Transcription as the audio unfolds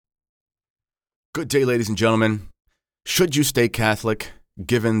Good day, ladies and gentlemen. Should you stay Catholic,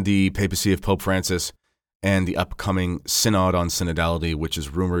 given the papacy of Pope Francis and the upcoming Synod on Synodality, which is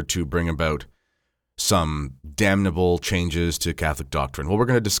rumored to bring about some damnable changes to Catholic doctrine? Well, we're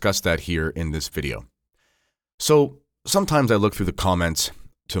going to discuss that here in this video. So, sometimes I look through the comments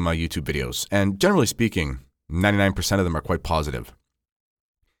to my YouTube videos, and generally speaking, 99% of them are quite positive.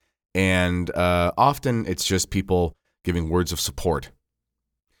 And often it's just people giving words of support.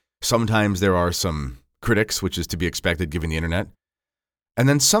 Sometimes there are some critics, which is to be expected given the internet. And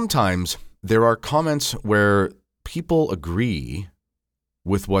then sometimes there are comments where people agree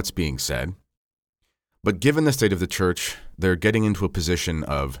with what's being said, but given the state of the church, they're getting into a position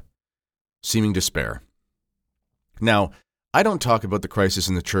of seeming despair. Now, I don't talk about the crisis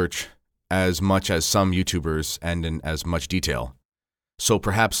in the church as much as some YouTubers and in as much detail, so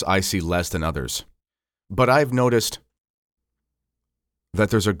perhaps I see less than others. But I've noticed that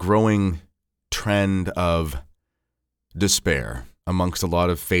there's a growing trend of despair amongst a lot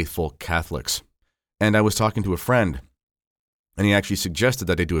of faithful Catholics. And I was talking to a friend, and he actually suggested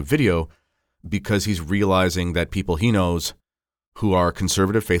that I do a video because he's realizing that people he knows who are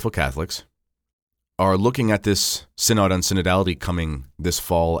conservative faithful Catholics are looking at this Synod on Synodality coming this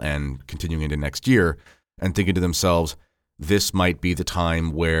fall and continuing into next year and thinking to themselves, this might be the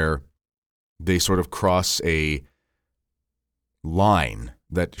time where they sort of cross a line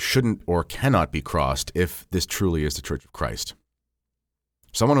that shouldn't or cannot be crossed if this truly is the Church of Christ.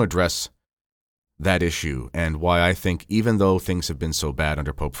 So I want to address that issue and why I think even though things have been so bad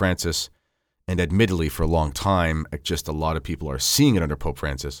under Pope Francis, and admittedly for a long time, just a lot of people are seeing it under Pope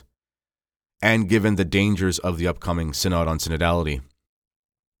Francis, and given the dangers of the upcoming Synod on Synodality,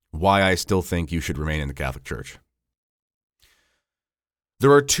 why I still think you should remain in the Catholic Church.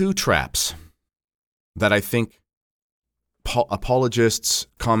 There are two traps that I think apologists,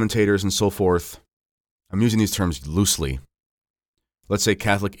 commentators, and so forth, I'm using these terms loosely, let's say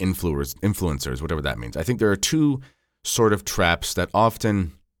Catholic influencers, whatever that means. I think there are two sort of traps that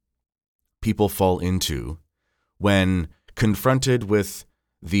often people fall into when confronted with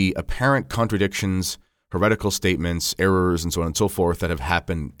the apparent contradictions, heretical statements, errors, and so on and so forth that have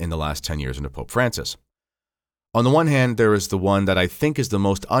happened in the last 10 years under Pope Francis. On the one hand, there is the one that I think is the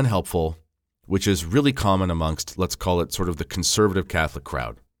most unhelpful, which is really common amongst, let's call it sort of the conservative Catholic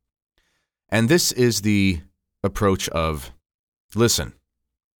crowd. And this is the approach of, listen,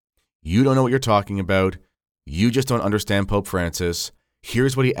 you don't know what you're talking about. You just don't understand Pope Francis.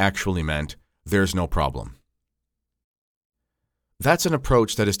 Here's what he actually meant. There's no problem. That's an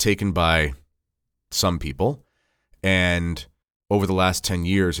approach that is taken by some people, and over the last 10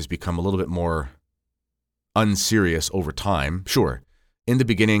 years has become a little bit more unserious over time. Sure, in the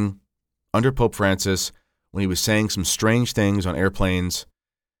beginning, under Pope Francis, when he was saying some strange things on airplanes,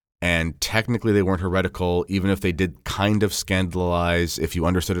 and technically they weren't heretical, even if they did kind of scandalize, if you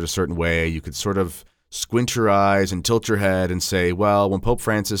understood it a certain way, you could sort of squint your eyes and tilt your head and say, well, when Pope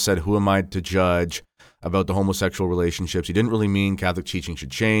Francis said, who am I to judge about the homosexual relationships, he didn't really mean Catholic teaching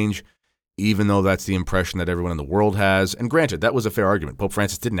should change, even though that's the impression that everyone in the world has. And granted, that was a fair argument. Pope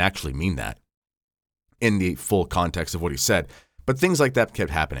Francis didn't actually mean that in the full context of what he said. But things like that kept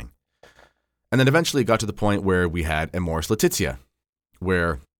happening. And then eventually it got to the point where we had Amoris Laetitia,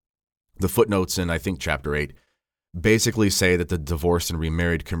 where the footnotes in, I think, chapter 8, basically say that the divorced and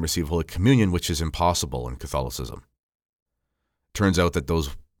remarried can receive Holy Communion, which is impossible in Catholicism. Turns out that those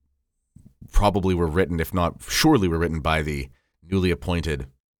probably were written, if not surely were written by the newly appointed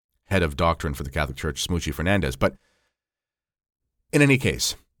head of doctrine for the Catholic Church, Smoochie Fernandez. But in any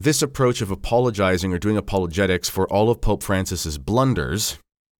case, this approach of apologizing or doing apologetics for all of Pope Francis's blunders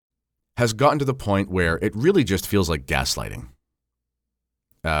has gotten to the point where it really just feels like gaslighting.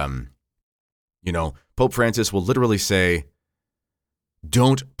 Pope Francis will literally say,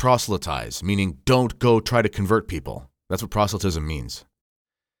 don't proselytize, meaning don't go try to convert people. That's what proselytism means.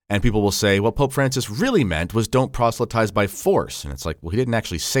 And people will say, what Pope Francis really meant was don't proselytize by force. And it's like, well, he didn't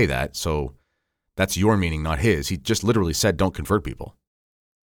actually say that, so that's your meaning, not his. He just literally said don't convert people.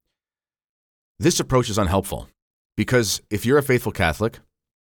 This approach is unhelpful because if you're a faithful Catholic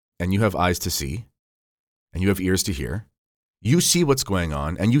and you have eyes to see and you have ears to hear, you see what's going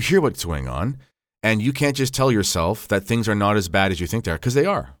on and you hear what's going on, and you can't just tell yourself that things are not as bad as you think they are, because they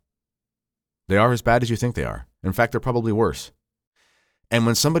are. They are as bad as you think they are. In fact, they're probably worse. And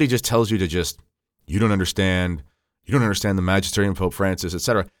when somebody just tells you to you don't understand the magisterium of Pope Francis,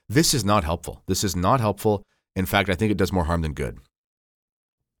 etc., this is not helpful. This is not helpful. In fact, I think it does more harm than good.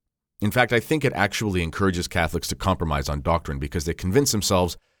 In fact, I think it actually encourages Catholics to compromise on doctrine because they convince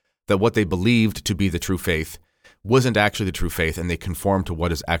themselves that what they believed to be the true faith wasn't actually the true faith, and they conform to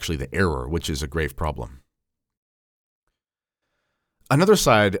what is actually the error, which is a grave problem. Another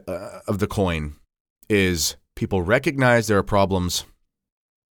side of the coin is people recognize there are problems,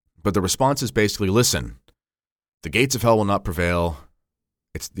 but the response is basically, listen, the gates of hell will not prevail.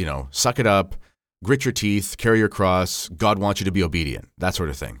 It's, suck it up, grit your teeth, carry your cross. God wants you to be obedient, that sort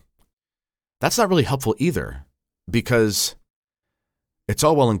of thing. That's not really helpful either, because it's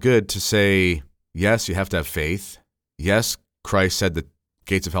all well and good to say, yes, you have to have faith. Yes, Christ said the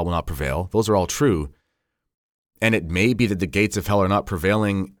gates of hell will not prevail. Those are all true. And it may be that the gates of hell are not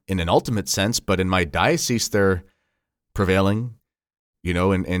prevailing in an ultimate sense, but in my diocese, they're prevailing.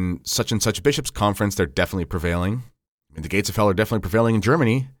 In such and such bishop's conference, they're definitely prevailing. And the gates of hell are definitely prevailing in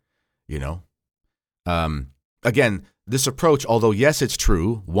Germany, Again, this approach, although yes, it's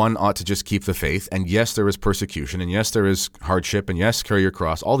true, one ought to just keep the faith, and yes, there is persecution, and yes, there is hardship, and yes, carry your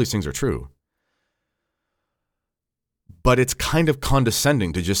cross. All these things are true. But it's kind of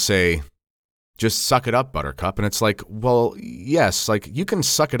condescending to just say, just suck it up, buttercup. And it's like, well, yes, like you can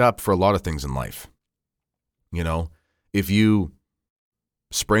suck it up for a lot of things in life. If you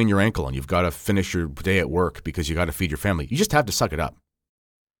sprain your ankle and you've got to finish your day at work because you got to feed your family, you just have to suck it up.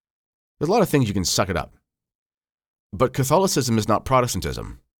 There's a lot of things you can suck it up. But Catholicism is not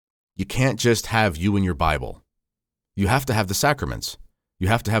Protestantism. You can't just have you and your Bible. You have to have the sacraments. You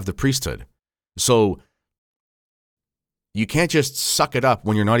have to have the priesthood. So you can't just suck it up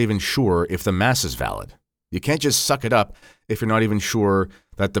when you're not even sure if the Mass is valid. You can't just suck it up if you're not even sure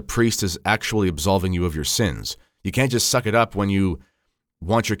that the priest is actually absolving you of your sins. You can't just suck it up when you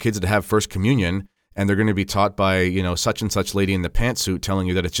want your kids to have First Communion and they're going to be taught by, such and such lady in the pantsuit telling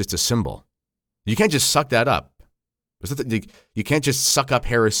you that it's just a symbol. You can't just suck that up. You can't just suck up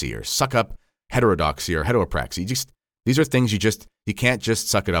heresy or suck up heterodoxy or heteropraxy. These are things you can't just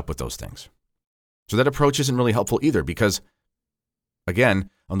suck it up with those things. So that approach isn't really helpful either because, again,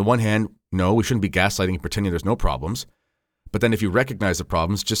 on the one hand, no, we shouldn't be gaslighting and pretending there's no problems. But then if you recognize the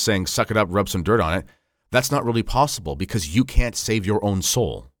problems, just saying suck it up, rub some dirt on it, that's not really possible because you can't save your own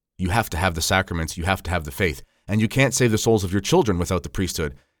soul. You have to have the sacraments, you have to have the faith, and you can't save the souls of your children without the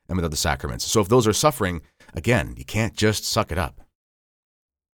priesthood and without the sacraments. So if those are suffering, again, you can't just suck it up.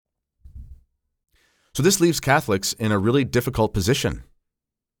 So this leaves Catholics in a really difficult position.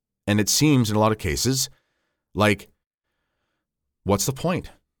 And it seems in a lot of cases like, what's the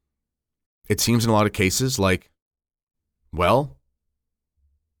point? It seems in a lot of cases like, well,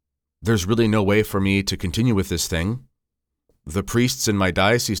 there's really no way for me to continue with this thing. The priests in my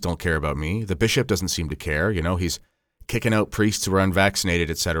diocese don't care about me. The bishop doesn't seem to care. He's kicking out priests who are unvaccinated,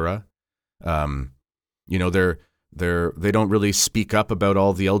 etc. They don't really speak up about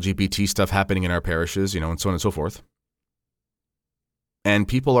all the LGBT stuff happening in our parishes, and so on and so forth. And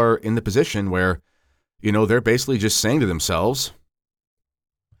people are in the position where, they're basically just saying to themselves,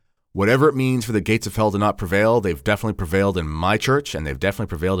 whatever it means for the gates of hell to not prevail, they've definitely prevailed in my church and they've definitely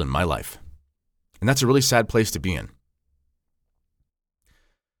prevailed in my life. And that's a really sad place to be in.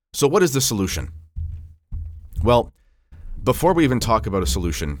 So what is the solution? Well, before we even talk about a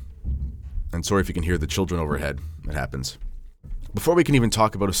solution, and sorry if you can hear the children overhead, it happens. Before we can even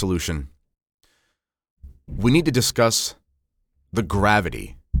talk about a solution, we need to discuss the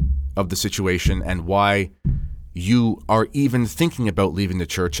gravity of the situation and why you are even thinking about leaving the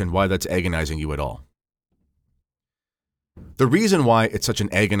church and why that's agonizing you at all. The reason why it's such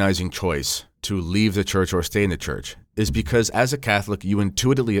an agonizing choice to leave the church or stay in the church is because as a Catholic, you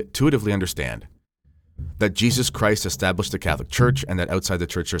intuitively understand that Jesus Christ established the Catholic Church and that outside the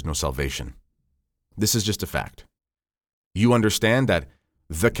church there's no salvation. This is just a fact. You understand that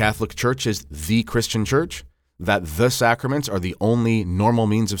the Catholic Church is the Christian church, that the sacraments are the only normal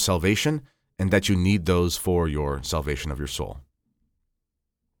means of salvation, and that you need those for your salvation of your soul.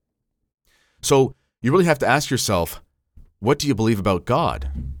 So you really have to ask yourself, what do you believe about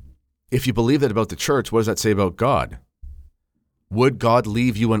God? If you believe that about the church, what does that say about God? Would God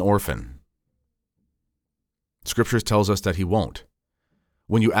leave you an orphan? Scriptures tells us that he won't.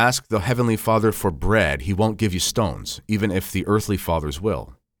 When you ask the Heavenly Father for bread, he won't give you stones, even if the earthly fathers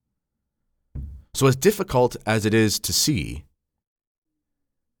will. So as difficult as it is to see,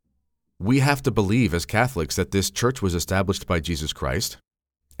 we have to believe as Catholics that this church was established by Jesus Christ,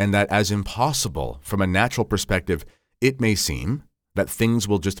 and that as impossible from a natural perspective it may seem that things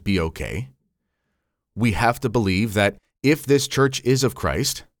will just be okay, we have to believe that if this church is of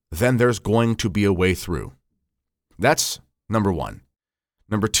Christ, then there's going to be a way through. That's number one.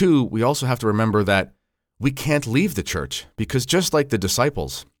 Number two, we also have to remember that we can't leave the church because just like the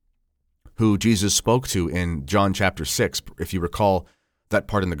disciples who Jesus spoke to in John chapter 6, if you recall that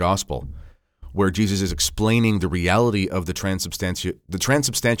part in the gospel, where Jesus is explaining the reality of the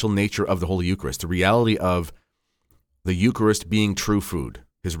transubstantial nature of the Holy Eucharist, the reality of the Eucharist being true food,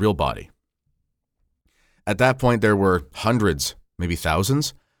 his real body. At that point, there were hundreds, maybe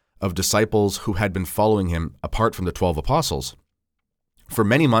thousands, of disciples who had been following him apart from the 12 apostles for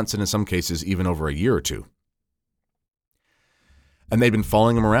many months, and in some cases, even over a year or two. And they'd been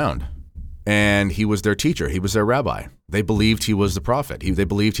following him around, and he was their teacher. He was their rabbi. They believed he was the prophet. They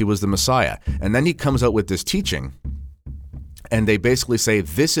believed he was the Messiah. And then he comes out with this teaching, and they basically say,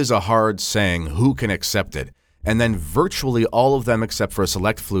 this is a hard saying, who can accept it? And then virtually all of them, except for a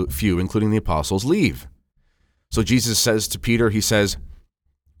select few, including the apostles, leave. So Jesus says to Peter, he says,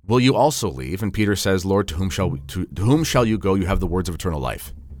 will you also leave? And Peter says, Lord, to whom shall you go? You have the words of eternal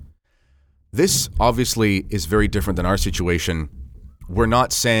life. This obviously is very different than our situation. We're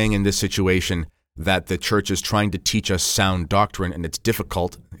not saying in this situation that the church is trying to teach us sound doctrine and it's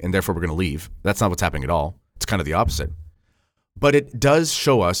difficult and therefore we're going to leave. That's not what's happening at all. It's kind of the opposite. But it does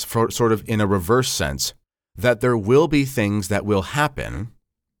show us, sort of in a reverse sense, that there will be things that will happen,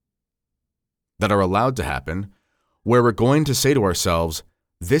 that are allowed to happen, where we're going to say to ourselves,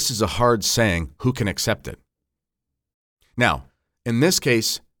 this is a hard saying, who can accept it? Now, in this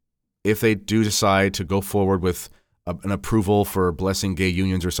case, if they do decide to go forward with an approval for blessing gay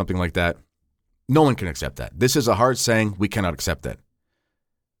unions or something like that, no one can accept that. This is a hard saying, we cannot accept that.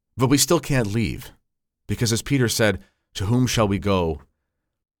 But we still can't leave, because as Peter said, to whom shall we go?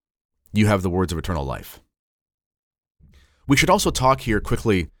 You have the words of eternal life. We should also talk here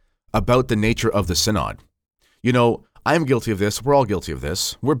quickly about the nature of the synod. You know, I'm guilty of this. We're all guilty of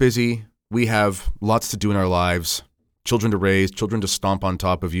this. We're busy. We have lots to do in our lives. Children to raise, children to stomp on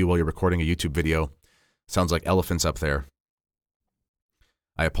top of you while you're recording a YouTube video. Sounds like elephants up there.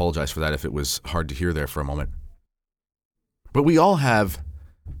 I apologize for that if it was hard to hear there for a moment. But we all have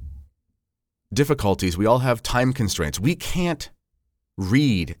difficulties. We all have time constraints. We can't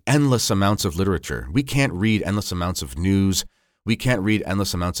read endless amounts of literature. We can't read endless amounts of news. We can't read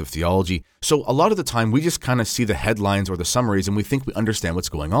endless amounts of theology. So a lot of the time, we just kind of see the headlines or the summaries and we think we understand what's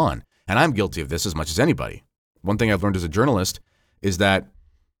going on. And I'm guilty of this as much as anybody. One thing I've learned as a journalist is that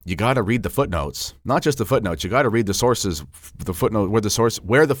you got to read the footnotes, not just the footnotes. You got to read the sources, the footnote, where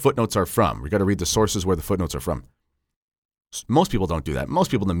the footnotes are from. We got to read the sources where the footnotes are from. Most people don't do that. Most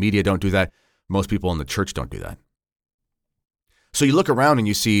people in the media don't do that. Most people in the church don't do that. So you look around and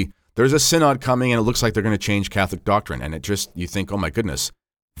you see there's a synod coming and it looks like they're going to change Catholic doctrine. And you think, oh my goodness,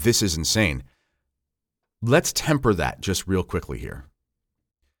 this is insane. Let's temper that just real quickly here.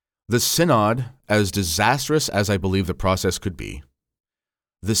 The synod, as disastrous as I believe the process could be,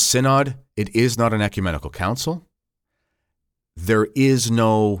 the synod, it is not an ecumenical council. There is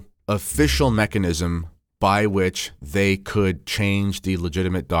no official mechanism by which they could change the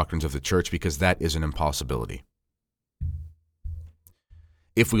legitimate doctrines of the church, because that is an impossibility.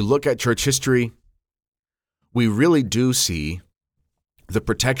 If we look at church history, we really do see the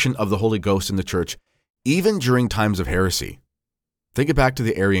protection of the Holy Ghost in the church, even during times of heresy. Think back to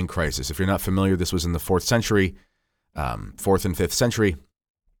the Arian crisis. If you're not familiar, this was in the 4th century, 4th and 5th century,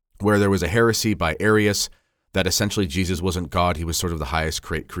 where there was a heresy by Arius that essentially Jesus wasn't God. He was sort of the highest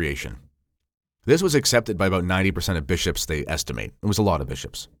creation. This was accepted by about 90% of bishops, they estimate. It was a lot of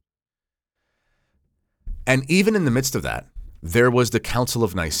bishops. And even in the midst of that, there was the Council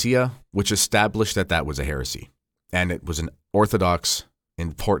of Nicaea, which established that that was a heresy. And it was an orthodox,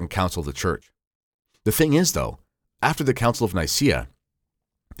 important council of the church. The thing is, though, after the Council of Nicaea,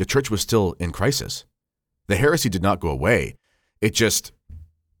 the church was still in crisis. The heresy did not go away. It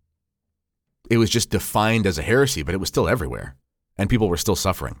was just defined as a heresy, but it was still everywhere. And people were still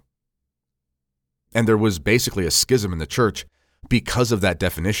suffering. And there was basically a schism in the church because of that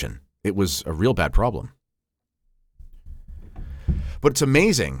definition. It was a real bad problem. What's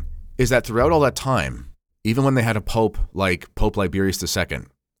amazing is that throughout all that time, even when they had a pope like Pope Liberius II,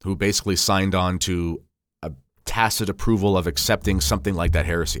 who basically signed on to a tacit approval of accepting something like that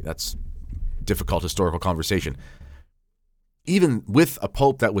heresy, that's a difficult historical conversation. Even with a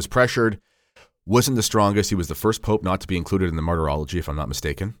pope that was pressured, wasn't the strongest, he was the first pope not to be included in the martyrology, if I'm not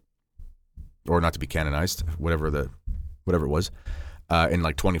mistaken, or not to be canonized, whatever it was, in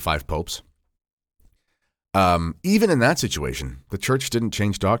like 25 popes. Even in that situation, the church didn't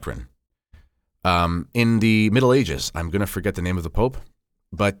change doctrine. In the Middle Ages, I'm going to forget the name of the pope,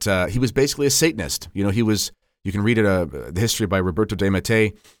 but he was basically a Satanist. You know, you can read it, the history by Roberto de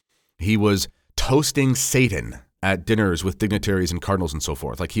Mattei. He was toasting Satan at dinners with dignitaries and cardinals and so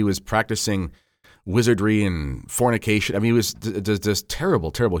forth. Like he was practicing wizardry and fornication. I mean, he was this terrible,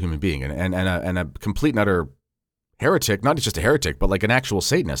 terrible human being and a complete and utter heretic, not just a heretic, but like an actual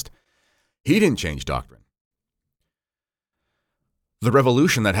Satanist. He didn't change doctrine. The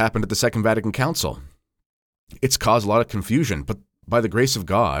revolution that happened at the Second Vatican Council, it's caused a lot of confusion, but by the grace of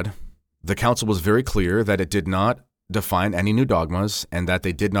God, the council was very clear that it did not define any new dogmas and that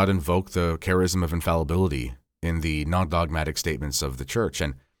they did not invoke the charism of infallibility in the non-dogmatic statements of the church.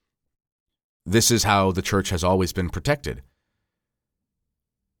 And this is how the church has always been protected.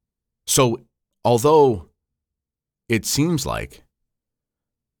 So, although it seems like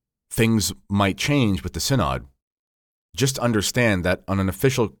things might change with the synod, just understand that on an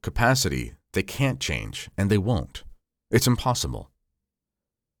official capacity, they can't change, and they won't. It's impossible.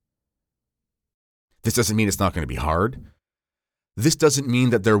 This doesn't mean it's not going to be hard. This doesn't mean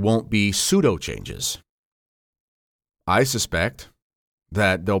that there won't be pseudo changes. I suspect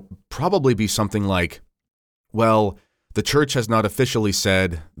that there'll probably be something like, well, the church has not officially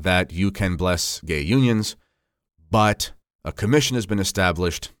said that you can bless gay unions, but a commission has been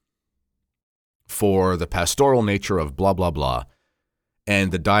established for the pastoral nature of blah, blah, blah.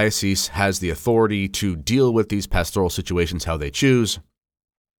 And the diocese has the authority to deal with these pastoral situations how they choose,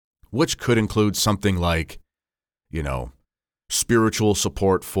 which could include something like, spiritual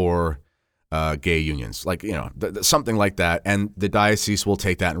support for gay unions, something like that. And the diocese will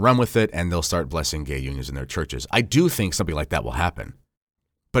take that and run with it, and they'll start blessing gay unions in their churches. I do think something like that will happen.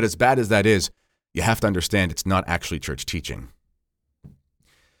 But as bad as that is, you have to understand it's not actually church teaching.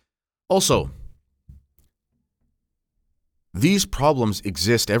 Also, these problems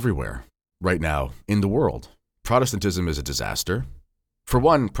exist everywhere right now in the world. Protestantism is a disaster. For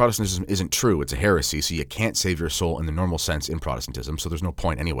one, Protestantism isn't true. It's a heresy, so you can't save your soul in the normal sense in Protestantism, so there's no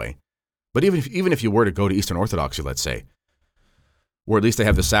point anyway. But even if you were to go to Eastern Orthodoxy, let's say, where at least they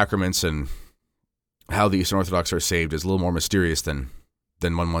have the sacraments and how the Eastern Orthodox are saved is a little more mysterious than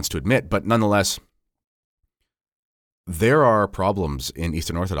one wants to admit, but nonetheless, there are problems in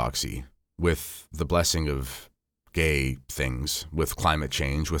Eastern Orthodoxy with the blessing of gay things, with climate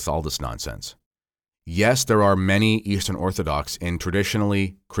change, with all this nonsense. Yes, there are many Eastern Orthodox in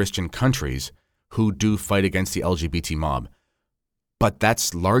traditionally Christian countries who do fight against the LGBT mob, but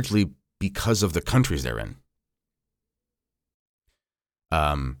that's largely because of the countries they're in.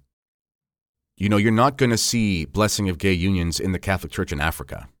 You're not going to see blessing of gay unions in the Catholic Church in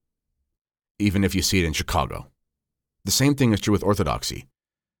Africa, even if you see it in Chicago. The same thing is true with Orthodoxy.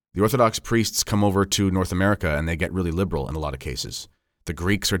 The Orthodox priests come over to North America and they get really liberal in a lot of cases. The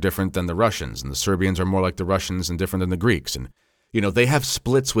Greeks are different than the Russians, and the Serbians are more like the Russians and different than the Greeks. And, they have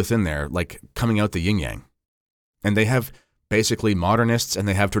splits within there, like coming out the yin-yang. And they have basically modernists and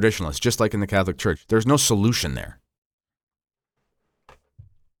they have traditionalists, just like in the Catholic Church. There's no solution there.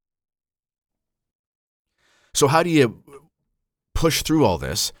 So how do you push through all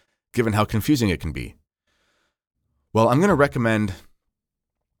this, given how confusing it can be? Well, I'm going to recommend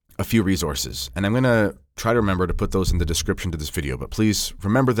a few resources, and I'm going to try to remember to put those in the description to this video, but please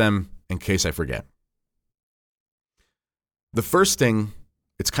remember them in case I forget. The first thing,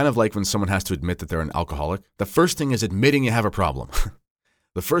 it's kind of like when someone has to admit that they're an alcoholic. The first thing is admitting you have a problem.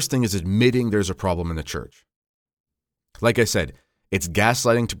 The first thing is admitting there's a problem in the church. Like I said, it's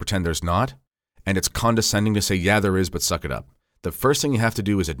gaslighting to pretend there's not, and it's condescending to say, yeah, there is, but suck it up. The first thing you have to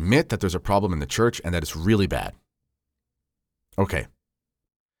do is admit that there's a problem in the church and that it's really bad. Okay.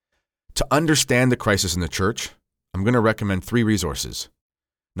 To understand the crisis in the church, I'm going to recommend 3 resources.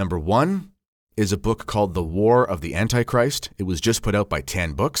 Number 1 is a book called The War of the Antichrist. It was just put out by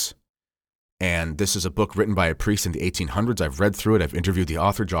Tan Books. And this is a book written by a priest in the 1800s. I've read through it. I've interviewed the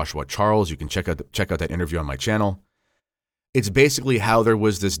author, Joshua Charles. You can check out that interview on my channel. It's basically how there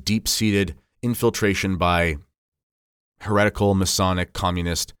was this deep-seated infiltration by heretical, Masonic,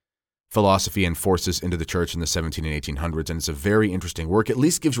 communist philosophy and forces into the church in the 17 and 1800s, and it's a very interesting work. It at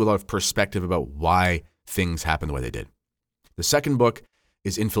least gives you a lot of perspective about why things happened the way they did. The second book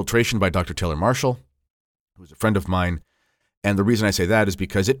is Infiltration by Dr. Taylor Marshall, who's a friend of mine, and the reason I say that is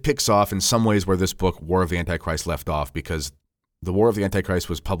because it picks off in some ways where this book, War of the Antichrist, left off, because the War of the Antichrist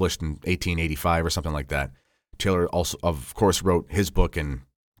was published in 1885 or something like that. Taylor also, of course, wrote his book in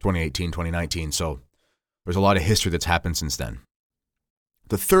 2018, 2019, so there's a lot of history that's happened since then.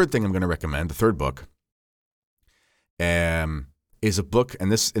 The third thing I'm going to recommend, the third book, is a book, and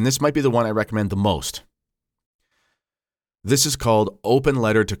this might be the one I recommend the most. This is called Open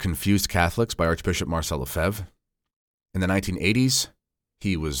Letter to Confused Catholics by Archbishop Marcel Lefebvre. In the 1980s,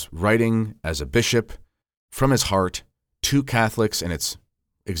 he was writing as a bishop from his heart to Catholics, and it's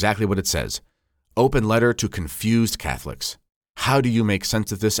exactly what it says. Open Letter to Confused Catholics. How do you make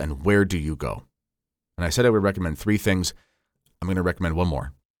sense of this, and where do you go? And I said I would recommend 3 things. I'm going to recommend one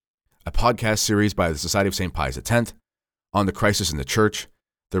more. A podcast series by the Society of St. Pius X on the crisis in the church.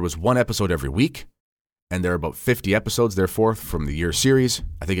 there was one episode every week, and there are about 50 episodes, therefore, from the year series.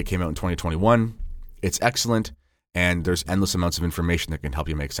 I think it came out in 2021. It's excellent, and there's endless amounts of information that can help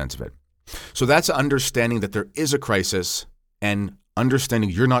you make sense of it. So that's understanding that there is a crisis and understanding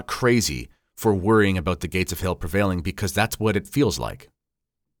you're not crazy for worrying about the gates of hell prevailing, because that's what it feels like.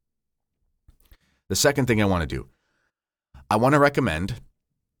 The second thing I want to do, I want to recommend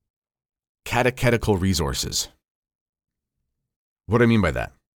catechetical resources. What do I mean by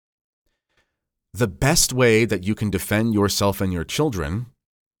that? The best way that you can defend yourself and your children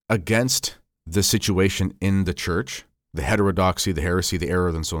against the situation in the church, the heterodoxy, the heresy, the error,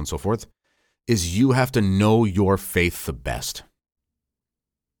 and so on and so forth, is you have to know your faith the best.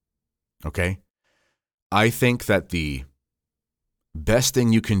 Okay? I think that the best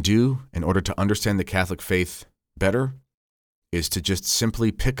thing you can do in order to understand the Catholic faith better is to just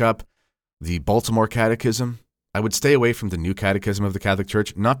simply pick up the Baltimore Catechism. I would stay away from the New Catechism of the Catholic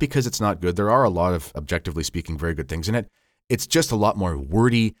Church, not because it's not good. There are a lot of, objectively speaking, very good things in it. It's just a lot more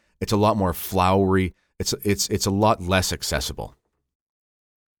wordy. It's a lot more flowery. It's a lot less accessible.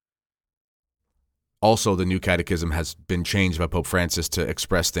 Also, the New Catechism has been changed by Pope Francis to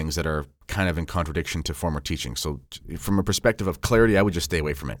express things that are kind of in contradiction to former teaching. So from a perspective of clarity, I would just stay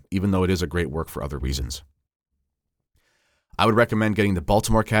away from it, even though it is a great work for other reasons. I would recommend getting the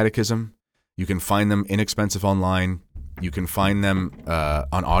Baltimore Catechism. You can find them inexpensive online. You can find them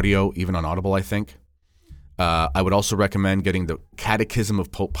on audio, even on Audible, I think. I would also recommend getting the Catechism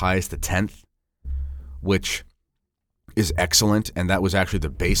of Pope Pius X, which is excellent, and that was actually the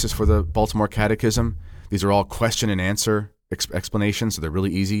basis for the Baltimore Catechism. These are all question and answer explanations, so they're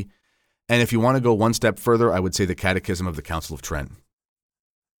really easy. And if you want to go one step further, I would say the Catechism of the Council of Trent.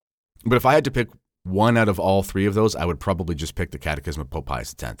 But if I had to pick one out of all three of those, I would probably just pick the Catechism of Pope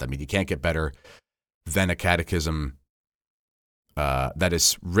Pius X. I mean, you can't get better than a catechism that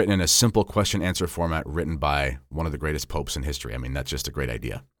is written in a simple question-answer format written by one of the greatest popes in history. I mean, that's just a great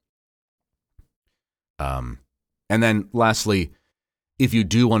idea. And then lastly, if you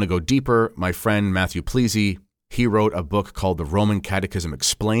do want to go deeper, my friend Matthew Pleasy, he wrote a book called The Roman Catechism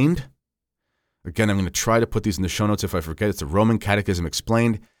Explained. Again, I'm going to try to put these in the show notes if I forget. It's The Roman Catechism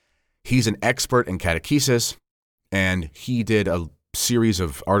Explained. He's an expert in catechesis, and he did a series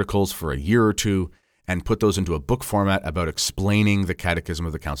of articles for a year or two and put those into a book format about explaining the Catechism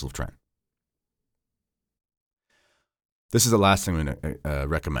of the Council of Trent. This is the last thing I'm going to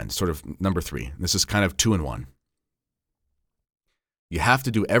recommend, sort of number 3. This is kind of 2 in 1. You have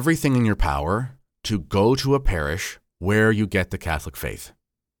to do everything in your power to go to a parish where you get the Catholic faith.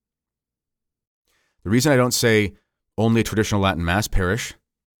 The reason I don't say only a traditional Latin Mass parish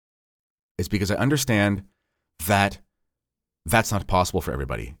is because I understand that that's not possible for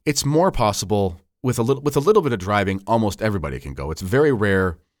everybody. It's more possible with a little bit of driving. Almost everybody can go. It's very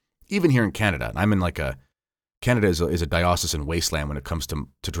rare, even here in Canada. I'm in Canada is a diocesan wasteland when it comes to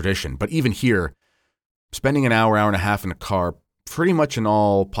tradition. But even here, spending an hour and a half in a car, pretty much in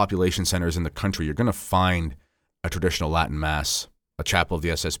all population centers in the country, you're going to find a traditional Latin Mass, a chapel of the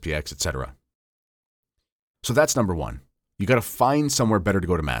SSPX, etc. So that's number 1. You got to find somewhere better to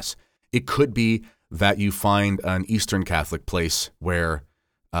go to Mass. It could be that you find an Eastern Catholic place where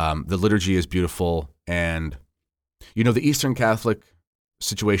the liturgy is beautiful, and the Eastern Catholic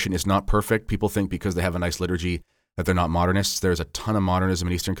situation is not perfect. People think because they have a nice liturgy that they're not modernists. There's a ton of modernism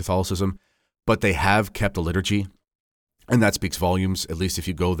in Eastern Catholicism, but they have kept a liturgy, and that speaks volumes. At least if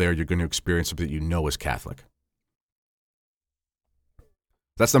you go there, you're going to experience something that you know is Catholic.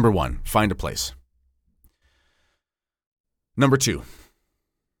 That's number 1. Find a place. Number 2,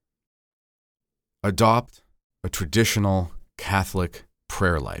 adopt a traditional Catholic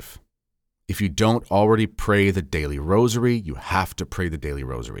prayer life. If you don't already pray the daily rosary, you have to pray the daily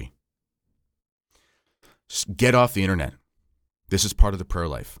rosary. Just get off the internet. This is part of the prayer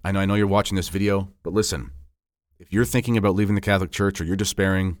life. I know you're watching this video, but listen, if you're thinking about leaving the Catholic Church or you're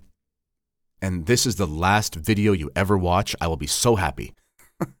despairing, and this is the last video you ever watch, I will be so happy.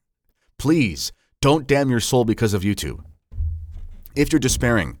 Please, don't damn your soul because of YouTube. If you're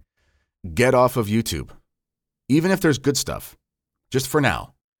despairing, get off of YouTube. Even if there's good stuff, just for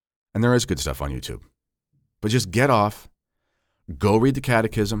now. And there is good stuff on YouTube. But just get off, go read the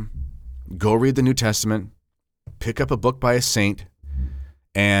Catechism, go read the New Testament, pick up a book by a saint,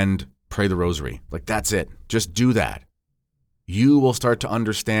 and pray the rosary. That's it. Just do that. You will start to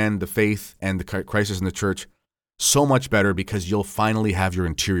understand the faith and the crisis in the church so much better because you'll finally have your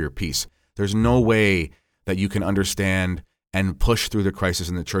interior peace. There's no way that you can understand and push through the crisis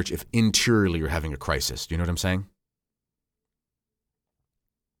in the church if interiorly you're having a crisis. Do you know what I'm saying?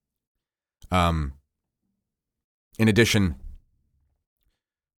 In addition,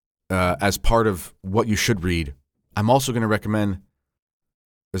 as part of what you should read, I'm also going to recommend,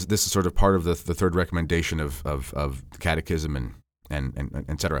 this is sort of part of the third recommendation of the catechism and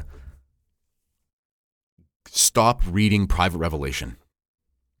et cetera. Stop reading private revelation.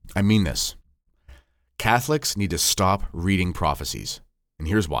 I mean this. Catholics need to stop reading prophecies. And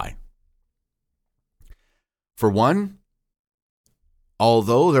here's why. For one,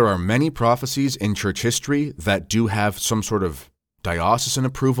 although there are many prophecies in church history that do have some sort of diocesan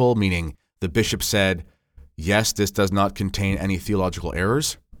approval, meaning the bishop said, yes, this does not contain any theological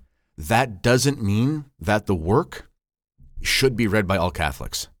errors, that doesn't mean that the work should be read by all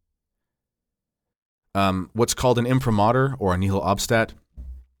Catholics. What's called an imprimatur or a nihil obstat,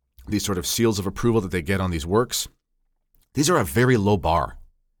 these sort of seals of approval that they get on these works, these are a very low bar.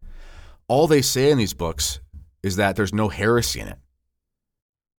 All they say in these books is that there's no heresy in it.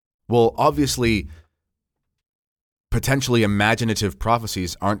 Well, obviously, potentially imaginative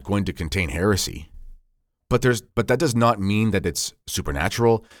prophecies aren't going to contain heresy. But that does not mean that it's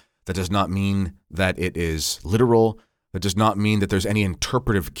supernatural. That does not mean that it is literal. That does not mean that there's any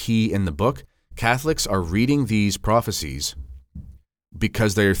interpretive key in the book. Catholics are reading these prophecies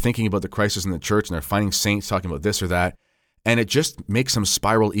because they're thinking about the crisis in the church and they're finding saints talking about this or that. And it just makes them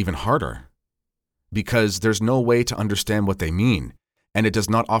spiral even harder because there's no way to understand what they mean. And it does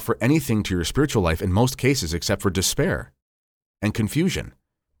not offer anything to your spiritual life in most cases except for despair and confusion.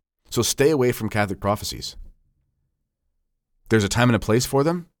 So stay away from Catholic prophecies. There's a time and a place for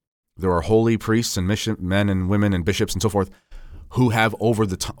them. There are holy priests and men and women and bishops and so forth who have over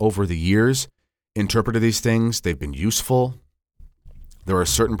the years interpreted these things. They've been useful. There are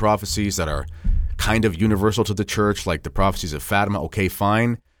certain prophecies that are kind of universal to the church, like the prophecies of Fatima. Okay,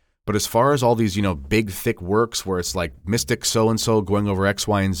 fine. But as far as all these, big, thick works where it's like mystic so-and-so going over X,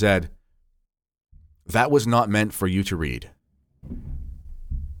 Y, and Z, that was not meant for you to read.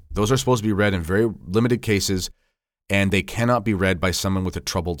 Those are supposed to be read in very limited cases, and they cannot be read by someone with a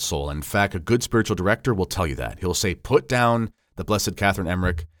troubled soul. In fact, a good spiritual director will tell you that. He'll say, put down the Blessed Catherine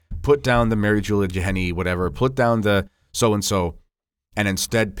Emmerich, put down the Mary Julia Jeheni, whatever, put down the so-and-so, and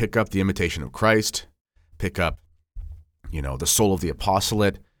instead pick up the Imitation of Christ, pick up, the Soul of the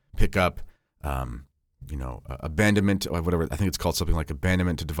Apostolate, pick up, abandonment, or whatever, I think it's called something like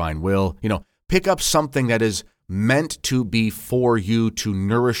Abandonment to Divine Will. Pick up something that is meant to be for you to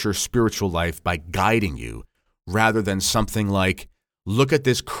nourish your spiritual life by guiding you, rather than something like, look at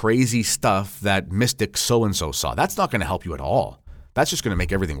this crazy stuff that mystic so-and-so saw. That's not going to help you at all. That's just going to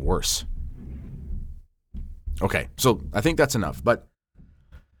make everything worse. Okay, so I think that's enough. But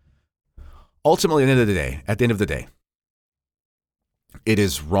ultimately, at the end of the day, it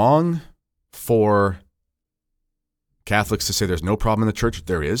is wrong for Catholics to say there's no problem in the church.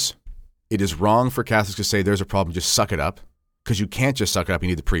 There is. It is wrong for Catholics to say there's a problem, just suck it up, because you can't just suck it up. You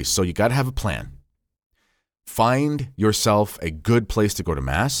need the priest. So you got to have a plan. Find yourself a good place to go to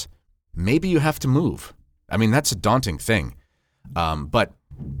Mass. Maybe you have to move. I mean, that's a daunting thing. But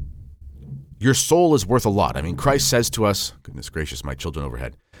your soul is worth a lot. I mean, Christ says to us, goodness gracious, my children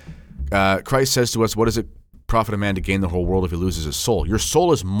overhead. Christ says to us, what does it profit a man to gain the whole world if he loses his soul? Your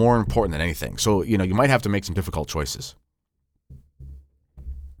soul is more important than anything. So, you might have to make some difficult choices.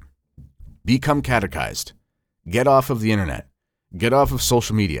 Become catechized. Get off of the internet. Get off of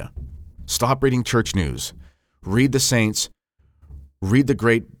social media. Stop reading church news. Read the saints. Read the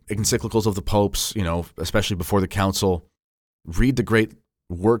great encyclicals of the popes, especially before the council. Read the great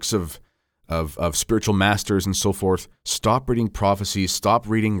works of spiritual masters and so forth. Stop reading prophecies. Stop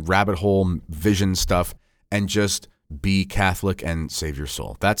reading rabbit hole vision stuff, and just be Catholic and save your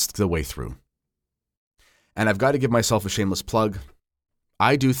soul. That's the way through. And I've got to give myself a shameless plug.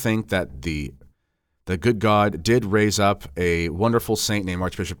 I do think that the good God did raise up a wonderful saint named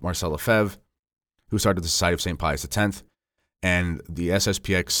Archbishop Marcel Lefebvre, who started the Society of St. Pius X. And the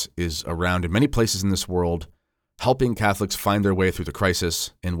SSPX is around in many places in this world, helping Catholics find their way through the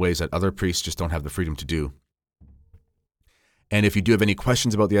crisis in ways that other priests just don't have the freedom to do. And if you do have any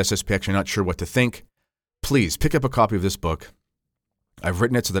questions about the SSPX, you're not sure what to think, please pick up a copy of this book. I've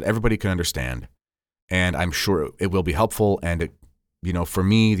written it so that everybody can understand, and I'm sure it will be helpful. And for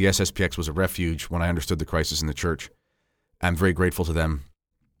me, the SSPX was a refuge when I understood the crisis in the church. I'm very grateful to them.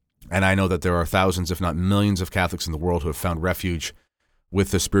 And I know that there are thousands, if not millions, of Catholics in the world who have found refuge with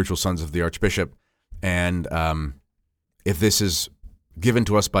the spiritual sons of the Archbishop. And if this is given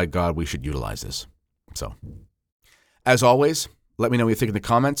to us by God, we should utilize this. So, as always, let me know what you think in the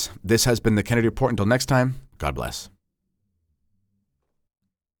comments. This has been the Kennedy Report. Until next time, God bless.